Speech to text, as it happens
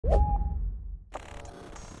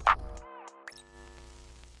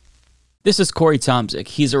This is Cory Tomczyk.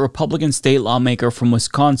 He's a Republican state lawmaker from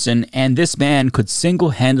Wisconsin, and this man could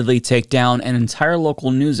single-handedly take down an entire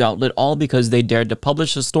local news outlet all because they dared to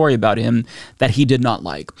publish a story about him that he did not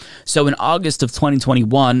like. So in August of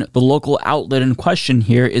 2021, the local outlet in question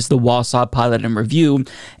here is the Wausau Pilot and Review,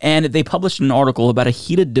 and they published an article about a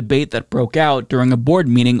heated debate that broke out during a board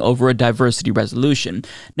meeting over a diversity resolution.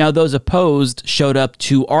 Now, those opposed showed up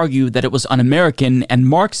to argue that it was un-American and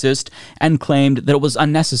Marxist and claimed that it was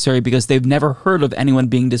unnecessary because they've never heard of anyone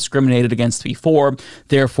being discriminated against before,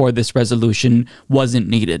 therefore this resolution wasn't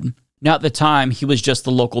needed. Now, at the time, he was just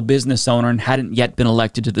the local business owner and hadn't yet been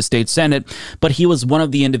elected to the state senate, but he was one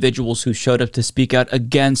of the individuals who showed up to speak out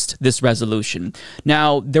against this resolution.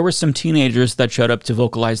 Now, there were some teenagers that showed up to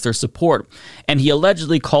vocalize their support, and he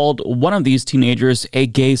allegedly called one of these teenagers a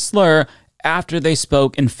gay slur after they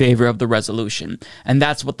spoke in favor of the resolution. And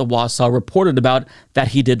that's what the Wausau reported about that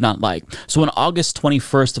he did not like. So on August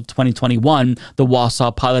 21st of 2021, the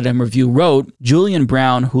Wausau Pilot and Review wrote, Julian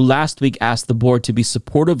Brown, who last week asked the board to be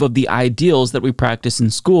supportive of the ideals that we practice in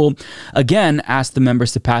school, again asked the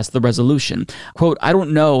members to pass the resolution. Quote, I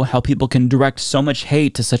don't know how people can direct so much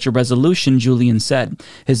hate to such a resolution, Julian said.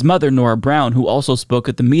 His mother, Nora Brown, who also spoke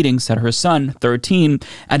at the meeting, said her son, 13,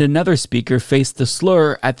 and another speaker faced the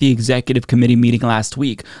slur at the executive committee meeting last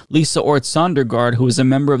week. Lisa Ort-Sondergaard, who is a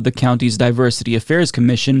member of the county's Diversity Affairs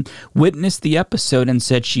Commission, witnessed the episode and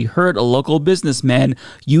said she heard a local businessman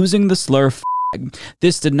using the slur fag.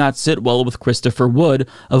 This did not sit well with Christopher Wood,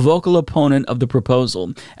 a vocal opponent of the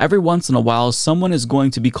proposal. Every once in a while, someone is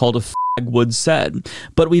going to be called a fag, Wood said.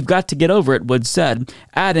 But we've got to get over it, Wood said,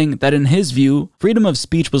 adding that in his view, freedom of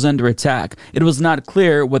speech was under attack. It was not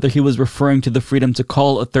clear whether he was referring to the freedom to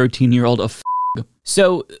call a 13-year-old a fag.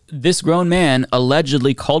 So this grown man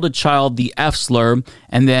allegedly called a child the F slur,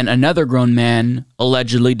 and then another grown man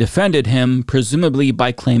allegedly defended him, presumably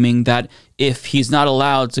by claiming that if he's not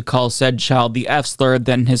allowed to call said child the F slur,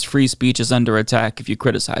 then his free speech is under attack if you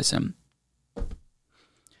criticize him.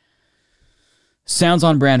 Sounds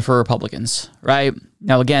on brand for Republicans, right?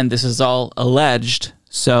 Now, again, this is all alleged.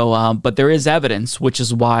 So, but there is evidence, which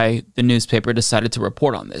is why the newspaper decided to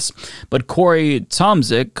report on this. But Cory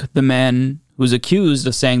Tomczyk, the man who's accused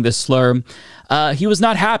of saying this slur, he was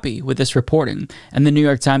not happy with this reporting. And the New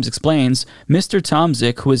York Times explains, Mr.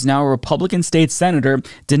 Tomczyk, who is now a Republican state senator,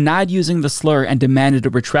 denied using the slur and demanded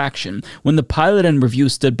a retraction. When the Pilot and Review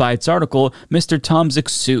stood by its article, Mr. Tomczyk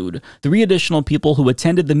sued. 3 additional people who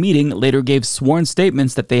attended the meeting later gave sworn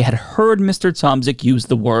statements that they had heard Mr. Tomczyk use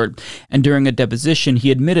the word. And during a deposition,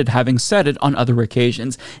 he admitted having said it on other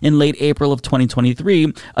occasions. In late April of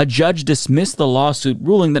 2023, a judge dismissed the lawsuit,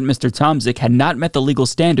 ruling that Mr. Tomczyk had not met the legal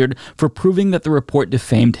standard for proving that the report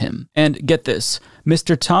defamed him. And get this,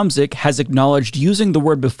 Mr. Tomczyk has acknowledged using the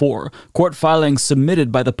word before. Court filings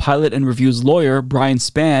submitted by the Pilot and Review's lawyer, Brian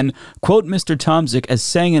Spann, quote Mr. Tomczyk as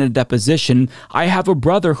saying in a deposition, I have a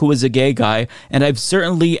brother who is a gay guy, and I've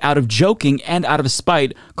certainly, out of joking and out of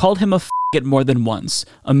spite, called him a f***it more than once.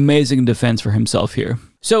 Amazing defense for himself here.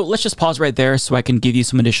 So let's just pause right there so I can give you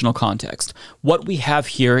some additional context. What we have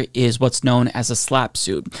here is what's known as a SLAPP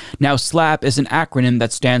suit. Now, SLAPP is an acronym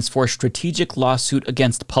that stands for Strategic Lawsuit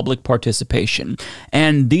Against Public Participation.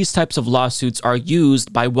 And these types of lawsuits are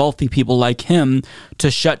used by wealthy people like him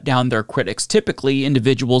to shut down their critics, typically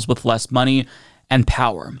individuals with less money and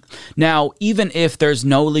power. Now, even if there's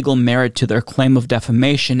no legal merit to their claim of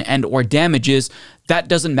defamation and or damages, that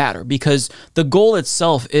doesn't matter because the goal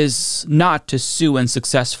itself is not to sue and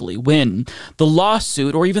successfully win. The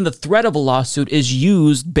lawsuit or even the threat of a lawsuit is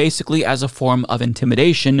used basically as a form of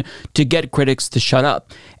intimidation to get critics to shut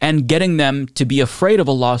up, and getting them to be afraid of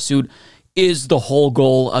a lawsuit is the whole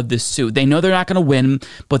goal of this suit. They know they're not going to win,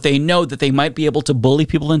 but they know that they might be able to bully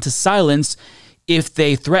people into silence if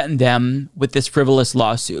they threaten them with this frivolous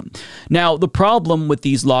lawsuit. Now, the problem with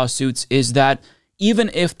these lawsuits is that even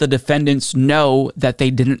if the defendants know that they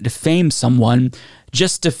didn't defame someone,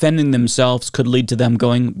 just defending themselves could lead to them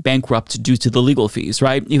going bankrupt due to the legal fees,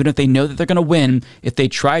 right? Even if they know that they're going to win, if they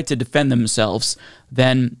try to defend themselves,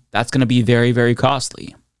 then that's going to be very, very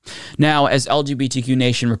costly. Now, as LGBTQ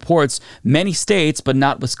Nation reports, many states, but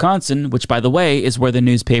not Wisconsin, which by the way is where the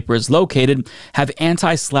newspaper is located, have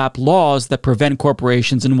anti-SLAPP laws that prevent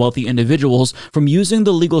corporations and wealthy individuals from using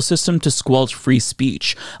the legal system to squelch free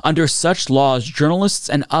speech. Under such laws, journalists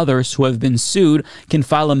and others who have been sued can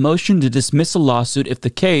file a motion to dismiss a lawsuit if the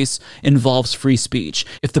case involves free speech.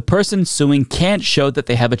 If the person suing can't show that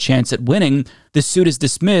they have a chance at winning, the suit is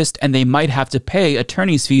dismissed and they might have to pay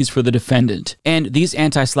attorney's fees for the defendant. And these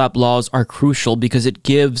anti-SLAPP anti-SLAPP laws are crucial because it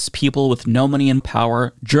gives people with no money and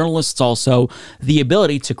power, journalists also, the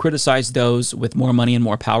ability to criticize those with more money and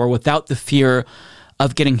more power without the fear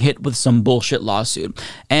of getting hit with some bullshit lawsuit.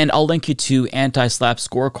 And I'll link you to anti-SLAPP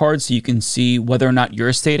scorecards so you can see whether or not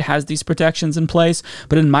your state has these protections in place.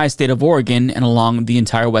 But in my state of Oregon and along the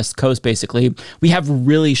entire West Coast, basically, we have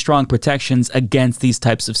really strong protections against these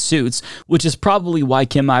types of suits, which is probably why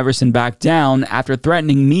Kim Iverson backed down after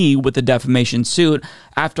threatening me with a defamation suit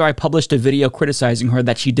after I published a video criticizing her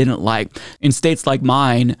that she didn't like. In states like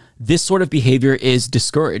mine, this sort of behavior is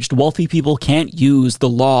discouraged. Wealthy people can't use the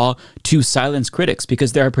law to silence critics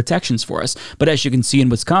because there are protections for us. But as you can see in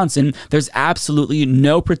Wisconsin, there's absolutely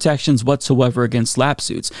no protections whatsoever against SLAPP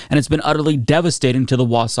suits. And it's been utterly devastating to the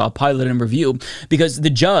Wausau pilot and review because the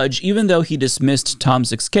judge, even though he dismissed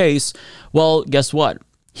Tomczyk's case, well, guess what?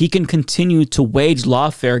 He can continue to wage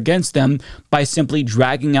lawfare against them by simply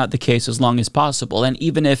dragging out the case as long as possible. And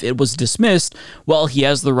even if it was dismissed, well, he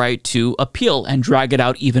has the right to appeal and drag it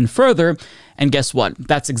out even further. And guess what?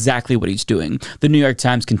 That's exactly what he's doing. The New York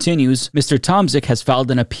Times continues, Mr. Tomczyk has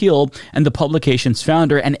filed an appeal, and the publication's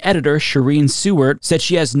founder and editor, Shireen Seward, said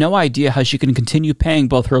she has no idea how she can continue paying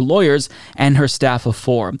both her lawyers and her staff of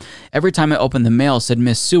 4. Every time I open the mail, said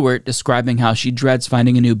Miss Seward, describing how she dreads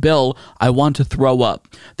finding a new bill, I want to throw up.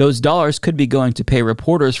 Those dollars could be going to pay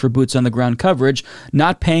reporters for boots-on-the-ground coverage,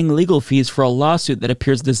 not paying legal fees for a lawsuit that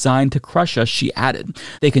appears designed to crush us, she added.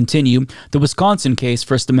 They continue, the Wisconsin case,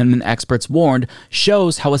 First Amendment experts warned,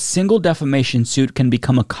 shows how a single defamation suit can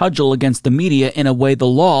become a cudgel against the media in a way the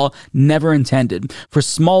law never intended. For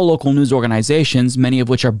small local news organizations, many of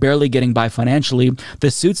which are barely getting by financially,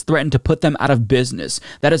 the suits threaten to put them out of business.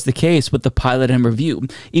 That is the case with the pilot and review,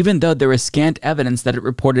 even though there is scant evidence that it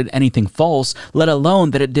reported anything false, let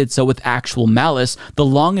alone that it did so with actual malice, the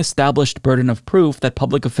long-established burden of proof that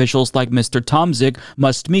public officials like Mr. Tomczyk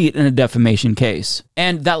must meet in a defamation case.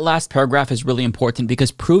 And that last paragraph is really important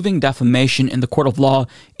because proving defamation in the court of law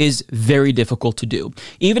is very difficult to do.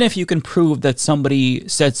 Even if you can prove that somebody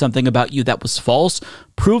said something about you that was false,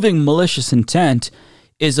 proving malicious intent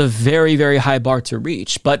is a very, very high bar to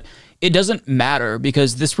reach. But it doesn't matter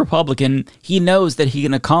because this Republican, he knows that he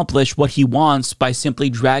can accomplish what he wants by simply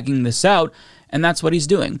dragging this out, and that's what he's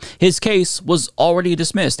doing. His case was already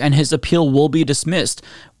dismissed, and his appeal will be dismissed.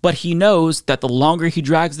 But he knows that the longer he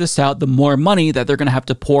drags this out, the more money that they're going to have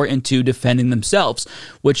to pour into defending themselves,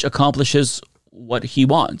 which accomplishes what he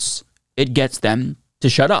wants. It gets them to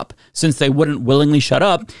shut up. Since they wouldn't willingly shut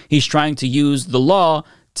up, he's trying to use the law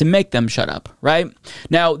to make them shut up, right?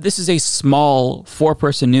 Now, this is a small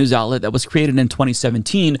 4-person news outlet that was created in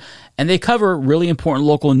 2017, and they cover really important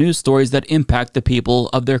local news stories that impact the people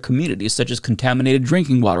of their communities, such as contaminated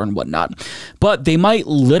drinking water and whatnot. But they might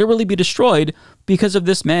literally be destroyed because of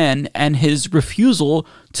this man and his refusal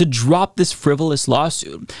to drop this frivolous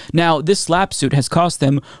lawsuit. Now, this SLAPP suit has cost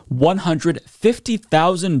them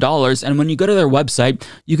 $150,000, and when you go to their website,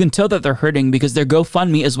 you can tell that they're hurting because their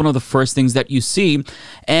GoFundMe is one of the first things that you see,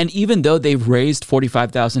 and even though they've raised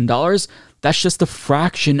 $45,000, that's just a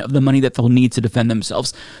fraction of the money that they'll need to defend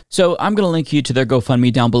themselves. So I'm going to link you to their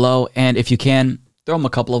GoFundMe down below, and if you can, throw them a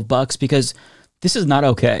couple of bucks because this is not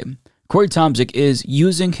okay. Cory Tomczyk is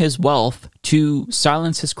using his wealth to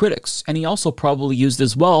silence his critics, and he also probably used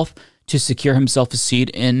his wealth to secure himself a seat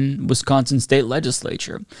in Wisconsin state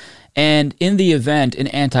legislature. And in the event an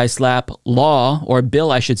anti-SLAPP law, or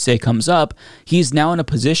bill I should say, comes up, he's now in a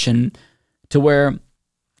position to where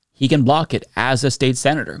he can block it as a state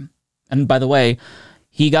senator. And by the way,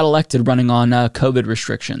 he got elected running on COVID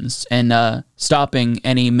restrictions and stopping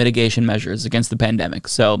any mitigation measures against the pandemic.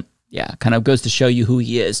 So yeah, kind of goes to show you who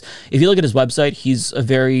he is. If you look at his website, he's a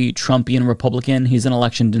very Trumpian Republican. He's an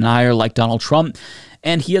election denier like Donald Trump.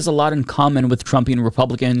 And he has a lot in common with Trumpian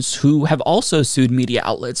Republicans who have also sued media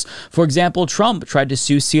outlets. For example, Trump tried to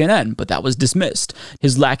sue CNN, but that was dismissed.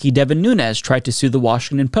 His lackey Devin Nunes tried to sue the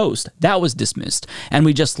Washington Post. That was dismissed. And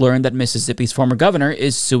we just learned that Mississippi's former governor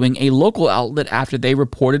is suing a local outlet after they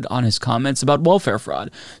reported on his comments about welfare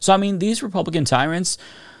fraud. So, I mean, these Republican tyrants,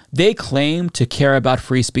 they claim to care about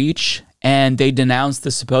free speech, and they denounce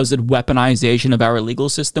the supposed weaponization of our legal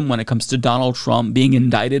system when it comes to Donald Trump being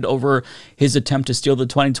indicted over his attempt to steal the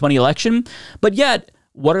 2020 election. But yet,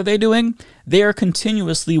 what are they doing? They are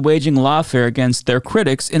continuously waging lawfare against their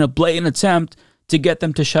critics in a blatant attempt to get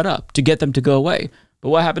them to shut up, to get them to go away. But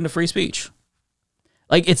what happened to free speech?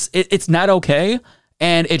 Like, it's not okay,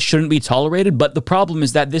 and it shouldn't be tolerated, but the problem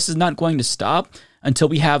is that this is not going to stop until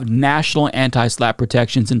we have national anti-SLAPP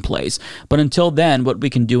protections in place. But until then, what we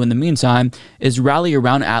can do in the meantime is rally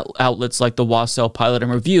around outlets like the Wausau Pilot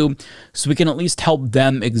and Review so we can at least help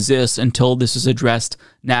them exist until this is addressed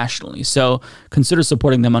nationally. So consider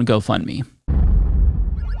supporting them on GoFundMe.